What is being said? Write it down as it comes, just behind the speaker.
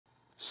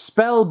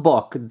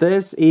SpellBook.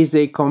 This is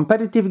a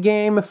competitive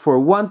game for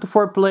 1 to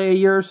 4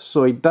 players,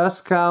 so it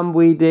does come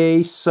with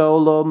a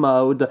solo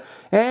mode.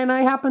 And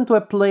I happen to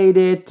have played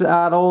it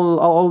at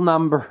all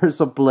numbers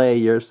of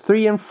players.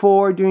 3 and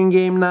 4 during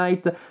game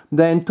night,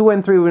 then 2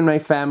 and 3 with my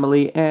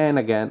family, and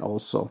again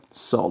also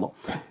solo.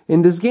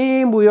 In this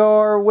game we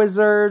are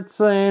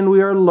wizards and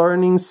we are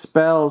learning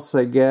spells,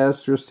 I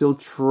guess. We're still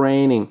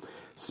training.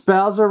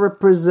 Spells are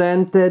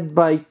represented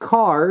by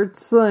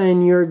cards,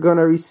 and you're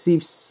gonna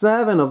receive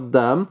 7 of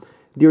them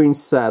during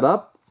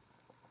setup.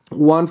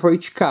 1 for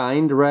each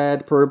kind: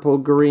 red, purple,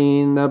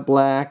 green,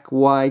 black,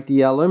 white,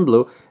 yellow, and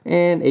blue,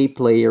 and a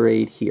player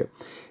aid here.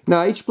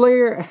 Now each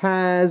player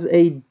has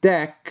a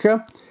deck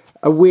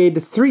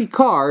with 3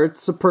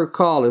 cards per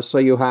color, so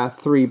you have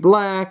 3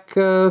 black,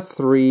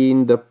 3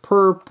 in the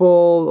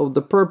purple, of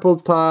the purple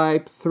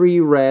type, 3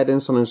 red,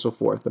 and so on and so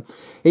forth.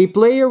 A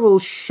player will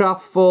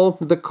shuffle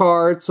the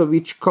cards of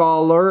each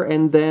color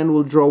and then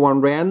will draw one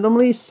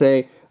randomly,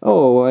 say,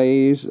 oh,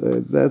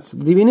 that's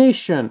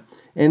divination,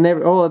 and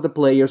all of the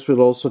players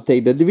will also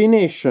take the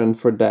divination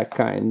for that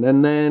kind,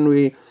 and then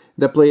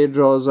the player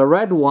draws a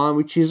red one,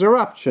 which is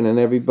eruption, and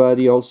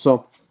everybody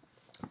also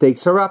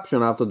takes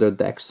eruption out of their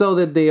deck, so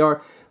that they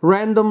are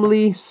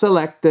randomly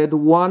selected,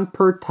 1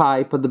 per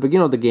type at the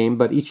beginning of the game,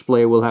 but each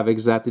player will have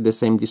exactly the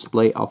same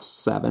display of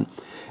 7.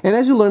 And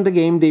as you learn the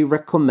game, they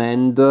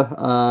recommend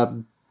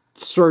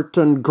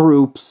certain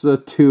groups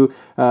to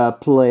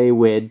play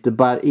with,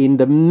 but in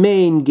the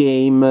main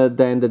game,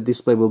 then the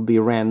display will be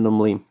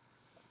randomly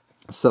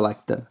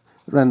selected,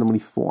 randomly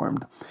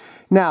formed.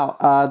 Now,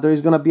 there is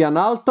going to be an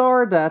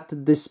altar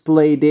that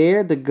display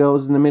there that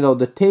goes in the middle of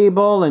the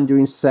table, and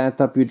during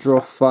setup you draw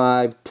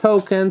 5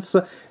 tokens,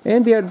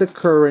 and they are the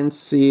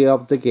currency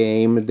of the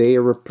game. They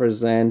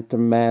represent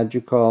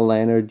magical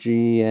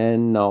energy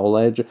and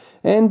knowledge,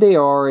 and they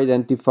are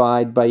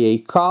identified by a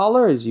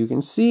color, as you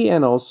can see,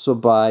 and also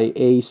by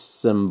a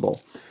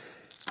symbol.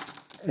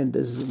 And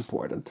this is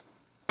important.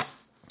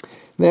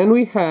 Then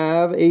we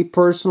have a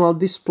personal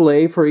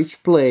display for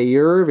each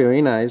player,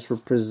 very nice,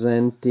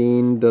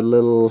 representing the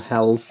little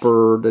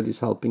helper that is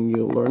helping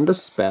you learn the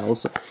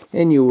spells.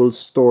 And you will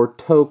store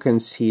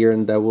tokens here,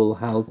 and that will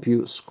help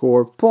you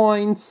score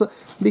points,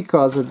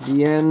 because at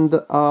the end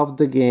of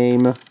the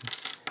game,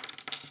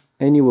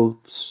 and you will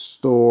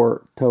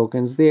store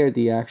tokens there,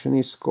 the action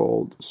is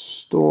called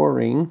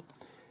storing.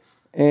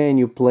 And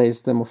you place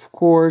them, of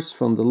course,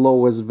 from the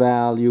lowest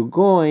value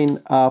going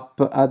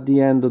up. At the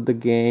end of the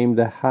game,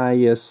 the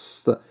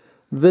highest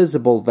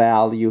visible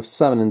value,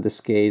 7 in this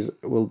case,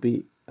 will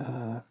be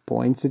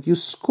points that you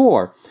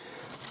score.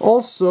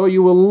 Also,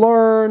 you will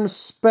learn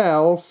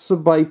spells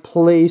by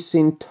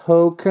placing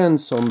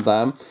tokens on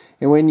them,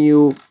 and when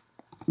you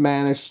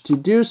manage to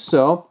do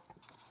so,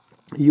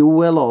 you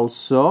will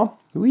also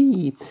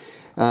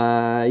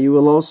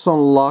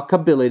unlock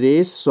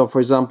abilities. So for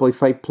example,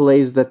 if I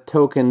place that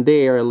token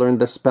there, I learn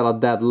the spell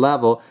at that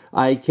level,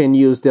 I can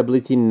use the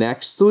ability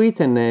next to it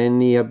and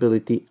any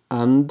ability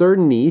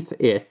underneath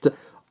it.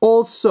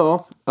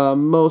 Also,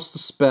 most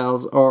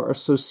spells are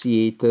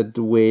associated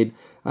with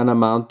an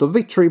amount of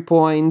victory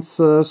points.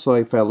 So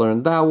if I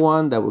learn that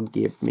one, that will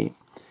give me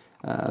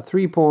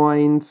 3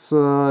 points.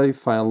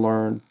 If I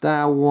learn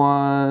that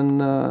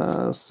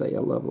one, say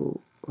a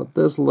level at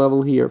this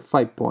level here,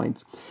 5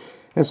 points.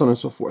 And so on and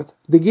so forth.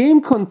 The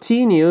game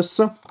continues.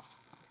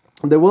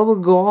 The will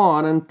go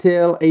on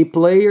until a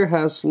player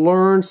has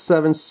learned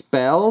 7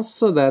 spells.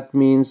 So that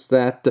means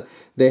that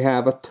they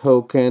have a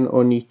token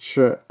on each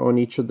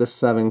of the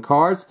 7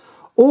 cards,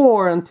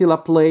 or until a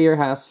player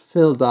has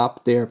filled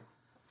up their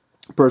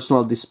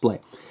personal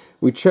display.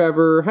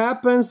 Whichever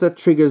happens, that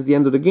triggers the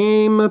end of the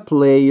game.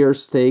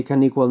 Players take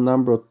an equal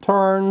number of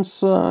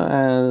turns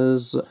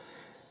as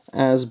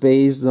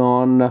based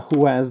on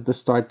who has the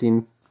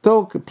starting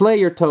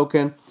player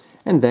token,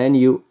 and then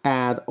you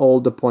add all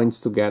the points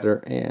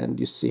together and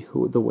you see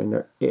who the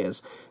winner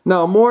is.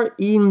 Now, more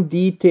in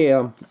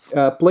detail,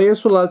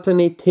 players will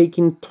alternate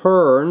taking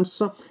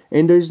turns,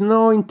 and there's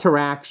no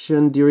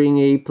interaction during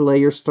a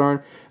player's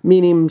turn,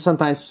 meaning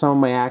sometimes some of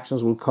my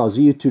actions will cause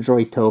you to draw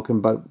a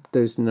token, but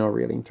there's no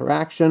real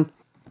interaction.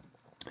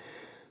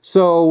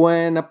 So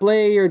when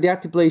the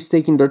active player is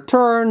taking their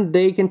turn,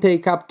 they can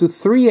take up to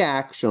 3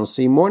 actions: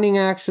 a morning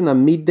action, a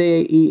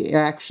midday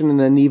action, and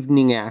an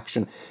evening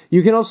action.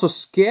 You can also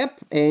skip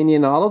any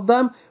and all of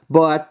them,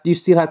 but you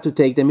still have to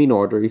take them in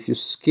order. If you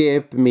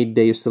skip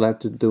midday, you still have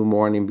to do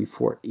morning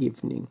before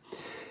evening.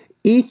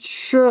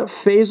 Each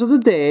phase of the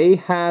day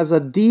has a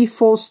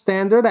default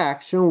standard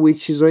action,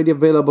 which is already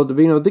available at the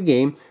beginning of the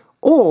game,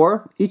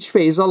 or each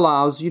phase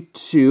allows you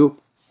to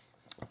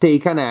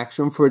take an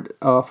action for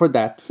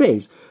that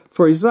phase.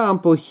 For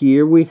example,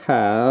 here we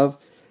have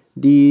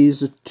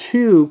these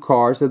 2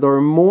 cards that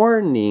are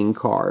morning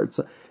cards,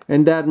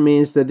 and that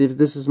means that if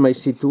this is my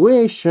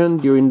situation,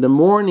 during the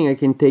morning I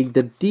can take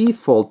the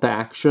default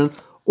action,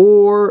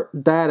 or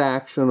that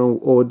action,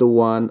 or the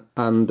one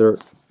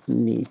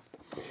underneath.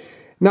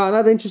 Now,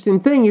 another interesting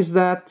thing is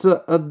that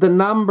the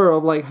number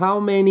of how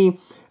many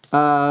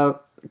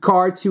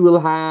cards you will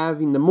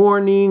have in the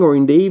morning or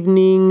in the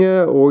evening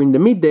or in the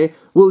midday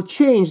will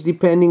change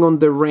depending on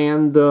the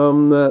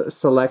random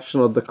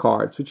selection of the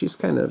cards, which is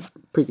kind of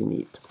pretty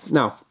neat.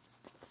 Now,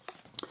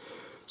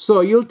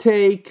 so you'll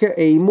take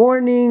a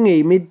morning,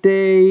 a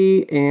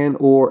midday, and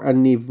or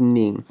an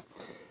evening.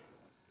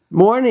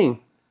 Morning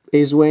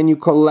is when you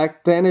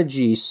collect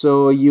energy,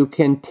 so you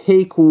can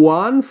take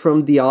one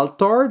from the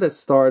altar that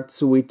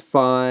starts with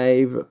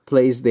 5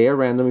 placed there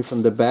randomly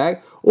from the bag,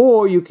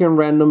 or you can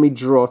randomly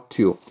draw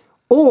 2,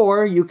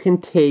 or you can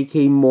take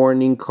a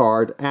morning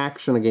card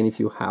action again if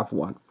you have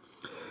one.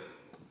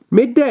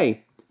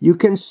 Midday, you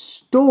can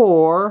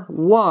store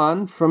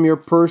one from your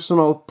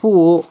personal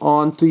pool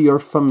onto your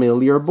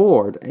familiar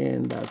board,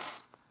 and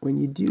that's when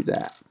you do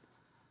that.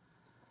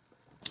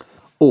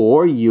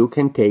 Or you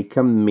can take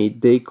a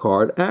midday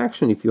card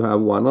action if you have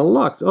one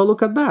unlocked. Oh,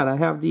 look at that. I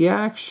have the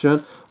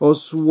action of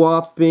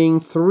swapping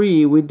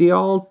 3 with the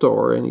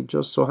altar, and it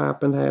just so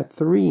happened I had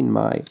 3 in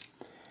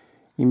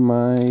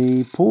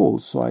my pool,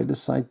 so I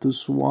decided to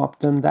swap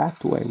them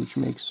that way, which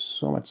makes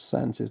so much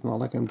sense. It's not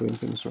like I'm doing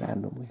things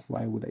randomly.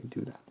 Why would I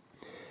do that?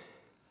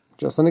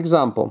 Just an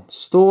example.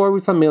 Store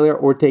with familiar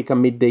or take a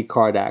midday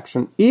card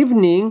action.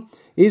 Evening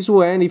is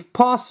when, if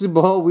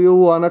possible, we will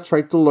want to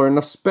try to learn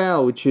a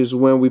spell, which is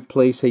when we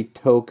place a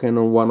token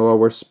on one of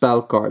our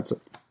spell cards.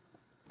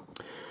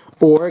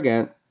 Or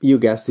again, you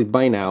guessed it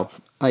by now,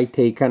 I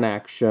take an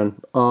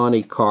action on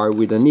a card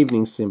with an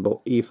evening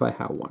symbol if I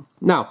have one.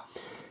 Now,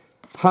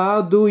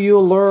 how do you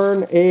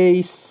learn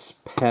a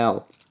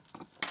spell?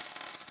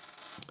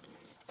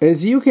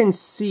 As you can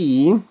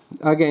see,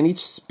 again,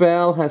 each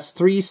spell has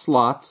 3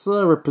 slots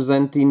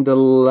representing the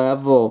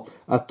level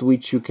at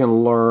which you can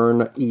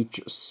learn each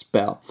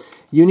spell.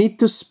 You need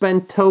to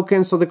spend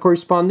tokens of the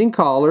corresponding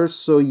colors,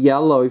 so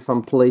yellow if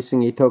I'm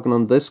placing a token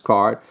on this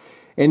card,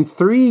 and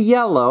 3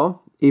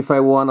 yellow if I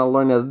want to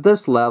learn at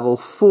this level,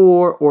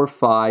 4 or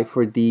 5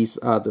 for these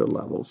other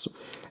levels.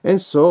 And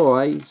so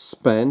I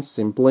spend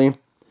simply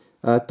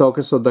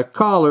tokens of the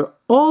color.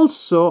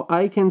 Also,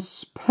 I can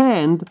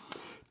spend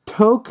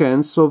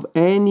tokens of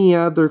any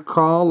other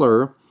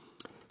color,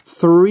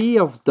 3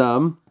 of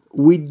them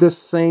with the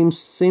same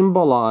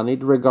symbol on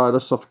it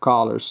regardless of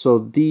color. So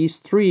these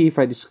 3, if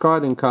I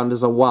discard them, count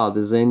as a wild,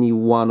 as any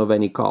one of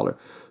any color.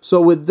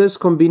 So with this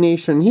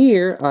combination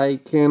here, I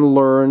can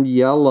learn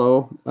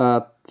yellow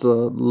at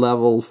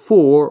level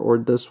 4, or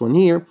this one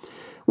here,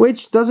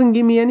 which doesn't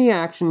give me any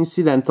action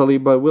incidentally,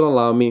 but will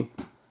allow me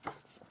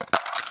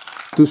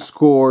to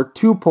score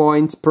 2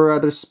 points per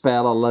other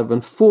spell at level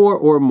 4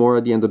 or more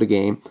at the end of the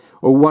game,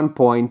 or 1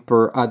 point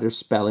per other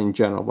spell in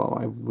general.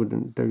 Well,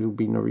 there would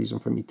be no reason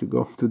for me to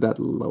go to that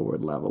lower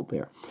level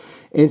there.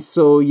 And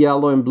so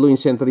yellow and blue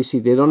incidentally, see,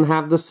 they don't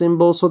have the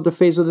symbols of the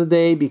phase of the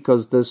day,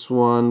 because this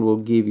one will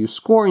give you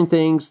scoring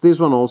things. This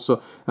one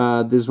also,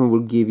 this one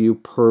will give you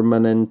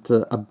permanent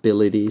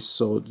abilities.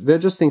 So they're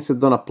just things that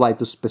don't apply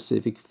to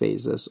specific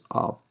phases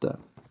of the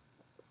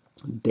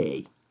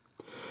day.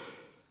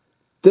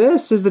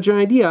 This is the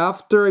general idea.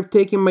 After I've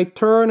taken my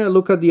turn, I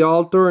look at the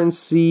altar and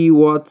see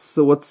what's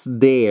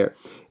there.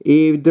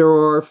 If there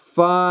are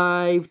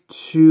 5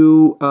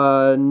 to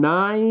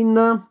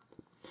 9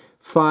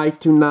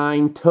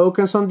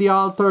 tokens on the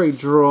altar, I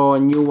draw a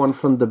new one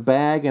from the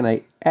bag and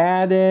I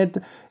add it.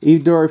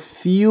 If there are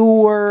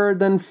fewer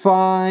than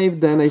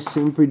 5, then I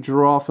simply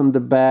draw from the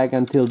bag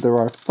until there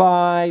are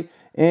 5.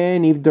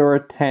 And if there are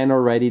 10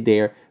 already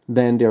there,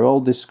 then they're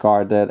all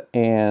discarded,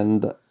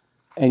 and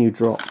you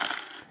draw.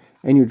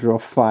 And you draw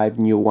 5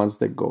 new ones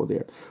that go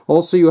there.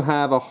 Also, you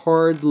have a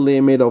hard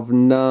limit of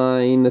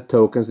 9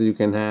 tokens that you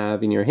can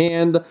have in your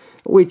hand,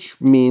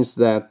 which means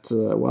that,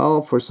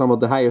 well, for some of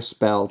the higher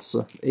spells,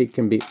 it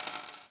can be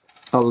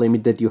a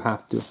limit that you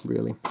have to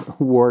really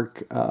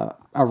work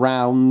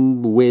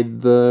around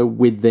with,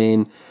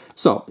 within.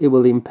 So, it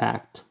will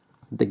impact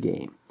the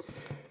game.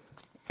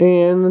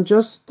 And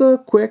just a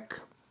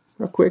quick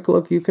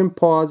look, you can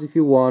pause if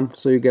you want,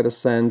 so you get a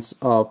sense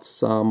of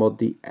some of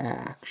the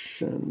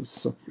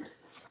actions.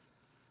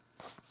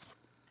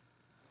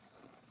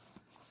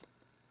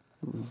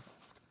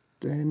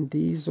 And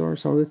these are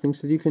some of the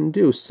things that you can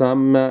do.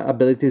 Some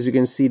abilities, you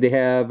can see they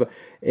have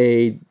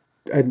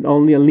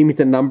only a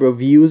limited number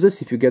of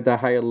uses. If you get a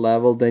higher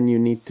level, then you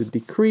need to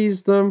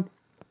decrease them.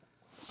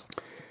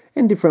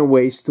 And different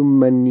ways to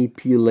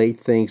manipulate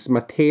things.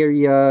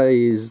 Materia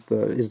is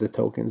the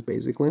tokens,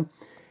 basically.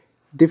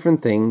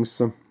 Different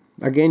things.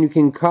 Again, you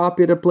can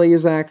copy the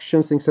player's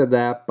actions, things like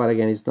that, but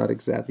again, it's not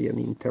exactly an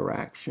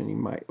interaction,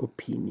 in my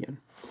opinion.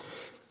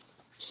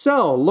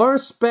 So, learn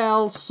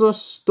spells,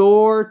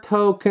 store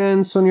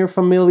tokens on your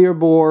familiar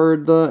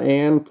board,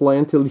 and play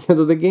until the end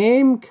of the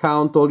game.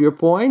 Count all your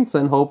points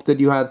and hope that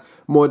you had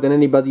more than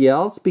anybody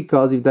else,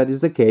 because if that is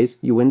the case,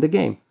 you win the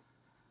game.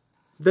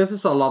 This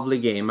is a lovely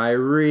game. I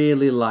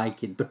really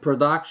like it. The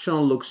production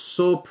looks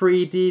so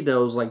pretty.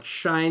 Those like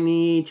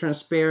shiny,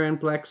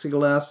 transparent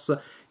plexiglass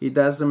It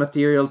has the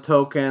material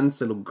tokens,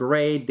 they look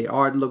great, the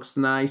art looks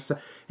nice,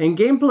 and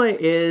gameplay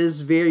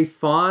is very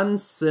fun,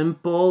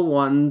 simple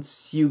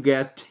once you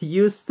get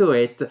used to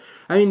it.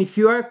 I mean, if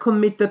you are a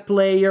committed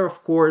player,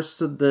 of course,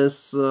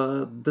 this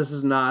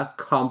is not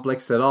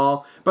complex at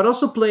all, but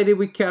also played it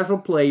with casual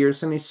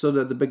players, and I saw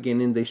that at the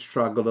beginning they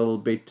struggled a little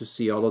bit to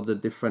see all of the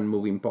different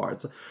moving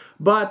parts.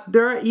 But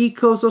there are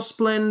echoes of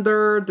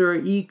Splendor, there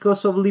are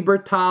echoes of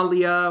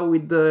Libertalia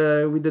with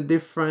the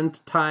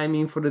different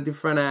timing for the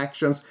different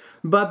actions.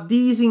 But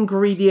these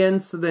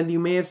ingredients that you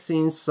may have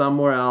seen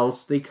somewhere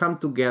else, they come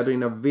together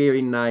in a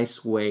very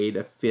nice way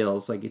that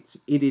feels like it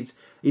is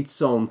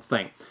its own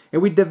thing.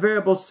 And with the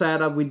variable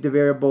setup, with the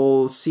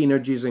variable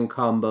synergies and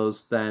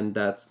combos, then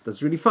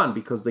that's really fun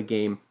because the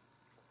game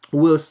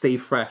will stay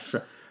fresh.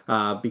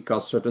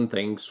 Because certain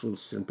things will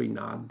simply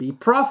not be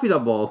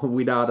profitable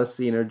without a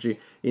synergy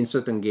in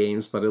certain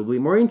games, but it'll be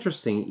more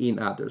interesting in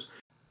others.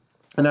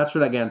 And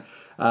naturally, again,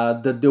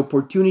 the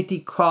opportunity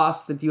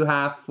cost that you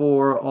have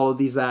for all of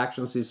these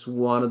actions is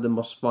one of the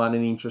most fun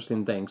and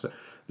interesting things.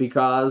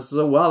 Because,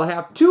 well, I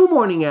have 2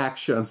 morning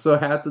actions, so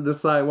I had to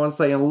decide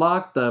once I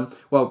unlock them.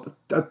 Well,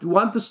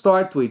 one to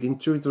start with, in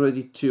truth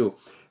already 2.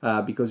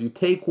 Because you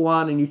take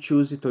one and you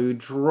choose it, or you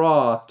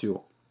draw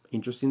 2.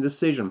 Interesting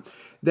decision.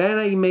 Then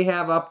I may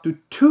have up to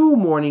 2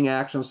 morning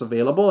actions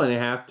available, and I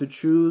have to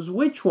choose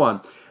which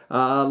one.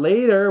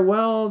 Later,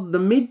 well, the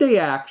midday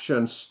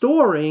action,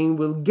 storing,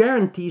 will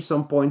guarantee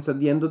some points at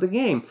the end of the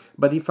game.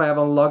 But if I have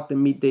unlocked the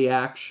midday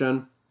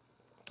action,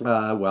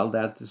 well,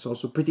 that is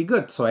also pretty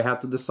good. So I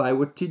have to decide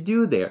what to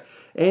do there.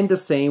 And the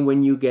same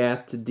when you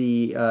get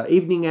the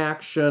evening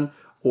action,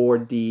 or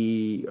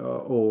the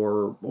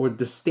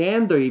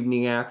standard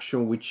evening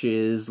action, which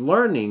is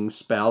learning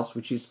spells,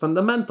 which is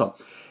fundamental.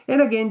 And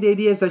again, the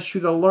idea is I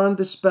should have learned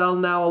the spell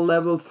now at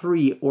level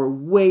 3, or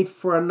wait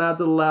for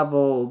another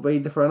level,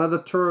 wait for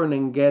another turn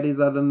and get it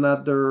at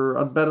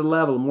a better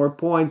level, more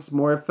points,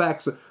 more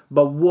effects.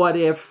 But what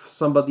if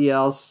somebody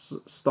else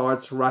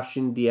starts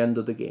rushing the end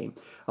of the game?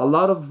 A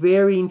lot of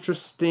very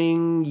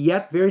interesting,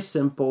 yet very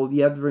simple,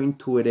 yet very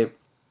intuitive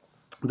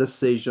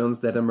decisions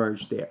that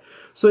emerge there.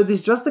 So it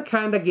is just the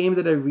kind of game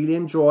that I really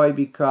enjoy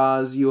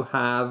because you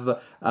have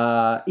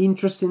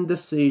interesting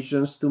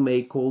decisions to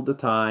make all the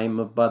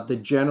time, but the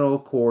general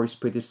core is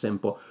pretty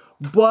simple.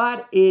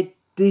 But it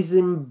is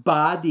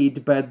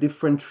embodied by a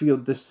different trio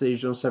of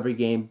decisions every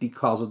game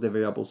because of the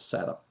variable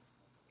setup.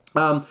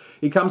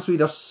 It comes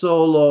with a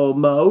solo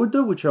mode,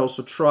 which I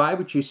also try,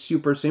 which is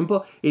super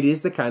simple. It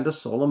is the kind of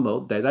solo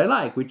mode that I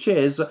like, which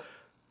is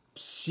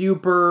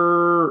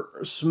super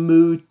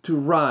smooth to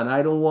run.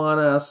 I don't want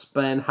to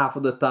spend half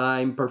of the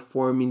time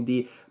performing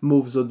the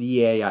moves of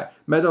the AI.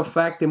 Matter of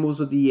fact, the moves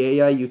of the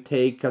AI, you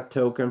take a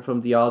token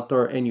from the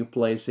altar and you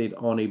place it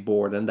on a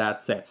board, and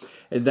that's it.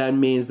 And that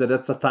means that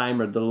that's a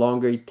timer. The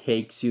longer it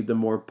takes you, the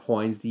more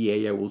points the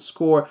AI will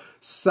score.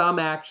 Some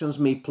actions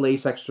may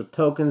place extra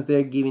tokens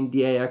there, giving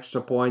the AI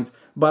extra points.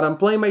 But I'm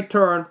playing my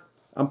turn,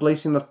 I'm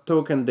placing a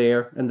token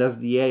there, and that's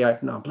the AI.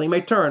 Now I'm playing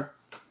my turn.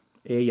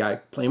 AI,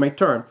 play my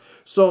turn.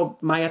 So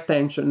my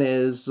attention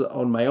is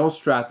on my own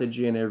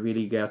strategy, and I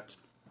really get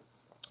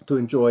to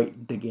enjoy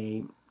the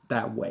game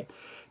that way.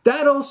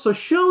 That also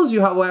shows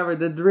you, however,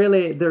 that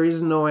really there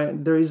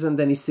isn't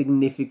any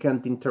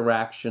significant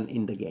interaction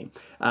in the game,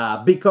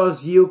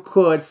 because you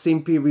could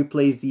simply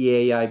replace the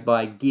AI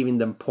by giving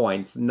them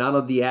points. None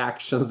of the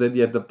actions that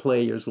the other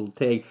players will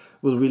take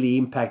will really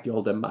impact you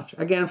all that much.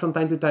 Again, from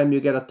time to time you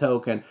get a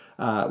token,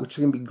 which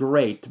can be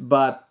great,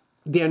 but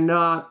they're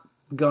not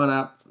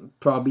gonna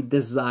probably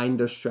design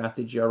their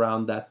strategy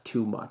around that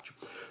too much.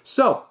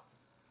 So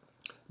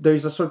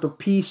there's a sort of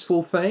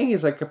peaceful thing.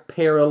 It's like a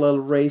parallel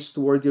race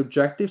toward the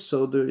objective,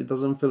 so it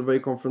doesn't feel very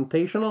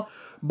confrontational.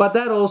 But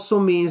that also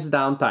means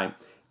downtime.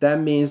 That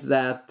means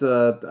that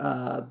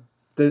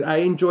I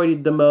enjoyed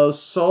it the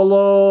most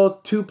solo,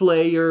 2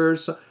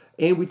 players.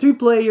 And with 3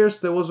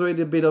 players, there was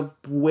already a bit of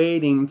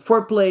waiting.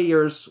 4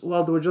 players,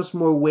 well, there was just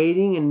more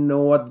waiting and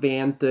no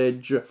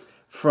advantage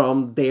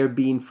from there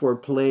being 4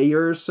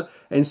 players,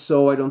 and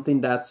so I don't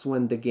think that's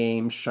when the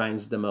game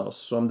shines the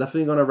most. So I'm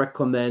definitely going to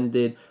recommend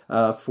it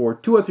for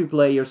 2 or 3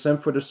 players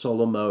and for the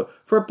solo mode.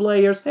 For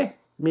players, hey,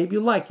 maybe you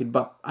like it,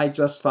 but I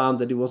just found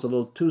that it was a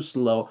little too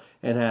slow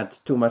and had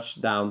too much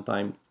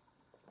downtime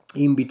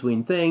in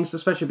between things,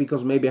 especially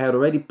because maybe I had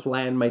already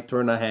planned my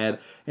turn ahead,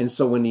 and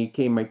so when it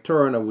came my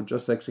turn, I would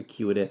just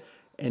execute it,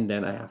 and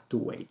then I have to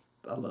wait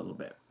a little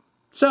bit.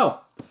 So,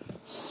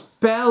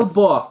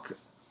 SpellBook,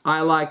 I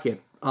like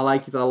it. I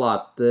like it a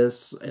lot.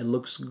 It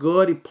looks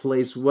good, it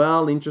plays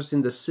well,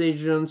 interesting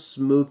decisions,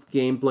 smooth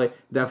gameplay.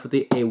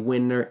 Definitely a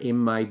winner in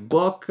my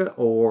book,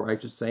 or I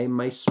should say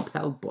my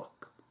SpellBook.